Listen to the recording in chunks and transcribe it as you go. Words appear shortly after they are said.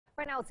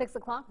Right now at 6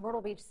 o'clock, Myrtle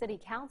Beach City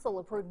Council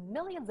approved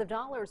millions of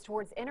dollars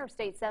towards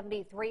Interstate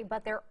 73,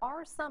 but there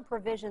are some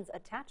provisions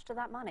attached to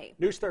that money.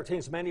 News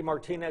 13's Mandy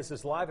Martinez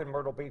is live in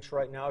Myrtle Beach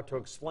right now to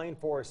explain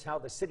for us how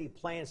the city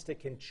plans to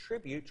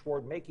contribute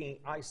toward making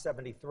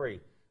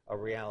I-73 a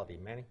reality.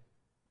 Manny?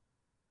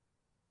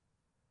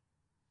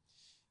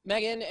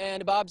 Megan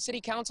and Bob, City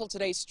Council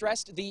today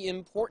stressed the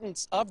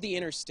importance of the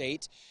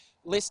interstate,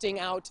 listing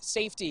out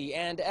safety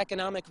and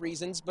economic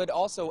reasons, but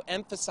also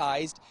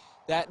emphasized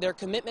that their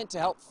commitment to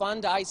help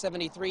fund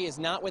I-73 is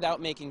not without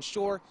making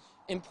sure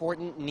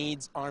important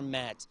needs are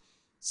met.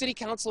 City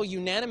Council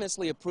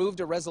unanimously approved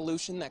a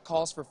resolution that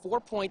calls for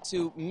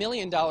 $4.2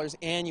 million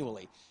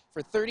annually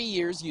for 30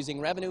 years using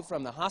revenue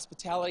from the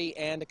hospitality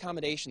and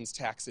accommodations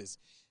taxes.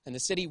 And the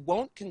city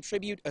won't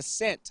contribute a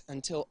cent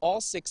until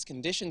all 6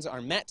 conditions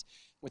are met,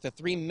 with the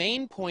 3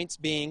 main points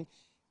being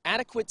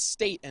adequate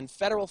state and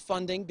federal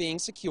funding being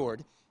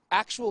secured,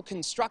 actual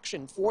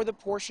construction for the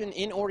portion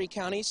in Horry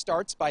County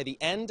starts by the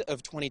end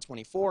of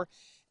 2024,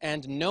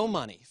 and no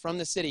money from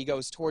the city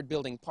goes toward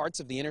building parts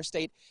of the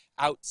interstate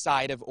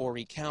outside of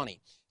Horry County.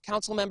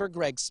 Councilmember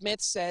Greg Smith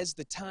says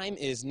the time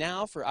is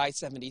now for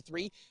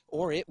I-73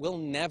 or it will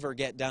never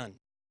get done.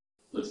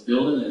 Let's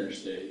build an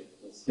interstate.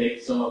 Let's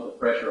take some of the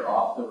pressure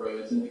off the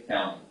roads in the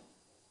county.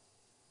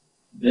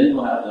 Then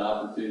we'll have an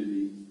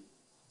opportunity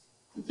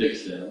to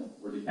fix them,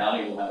 or the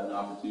county will have an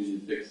opportunity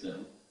to fix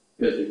them,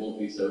 because they won't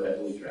be so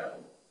heavily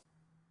traveled.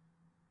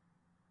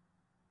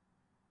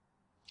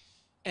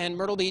 And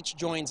Myrtle Beach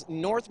joins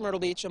North Myrtle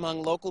Beach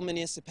among local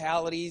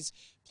municipalities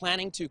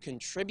planning to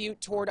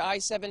contribute toward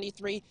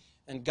I-73,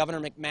 and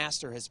Governor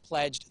McMaster has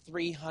pledged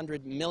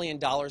 $300 million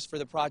for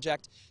the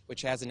project,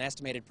 which has an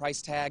estimated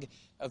price tag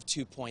of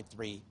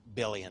 $2.3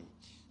 billion.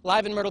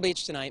 Live in Myrtle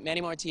Beach tonight,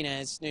 Mandy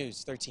Martinez,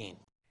 News 13.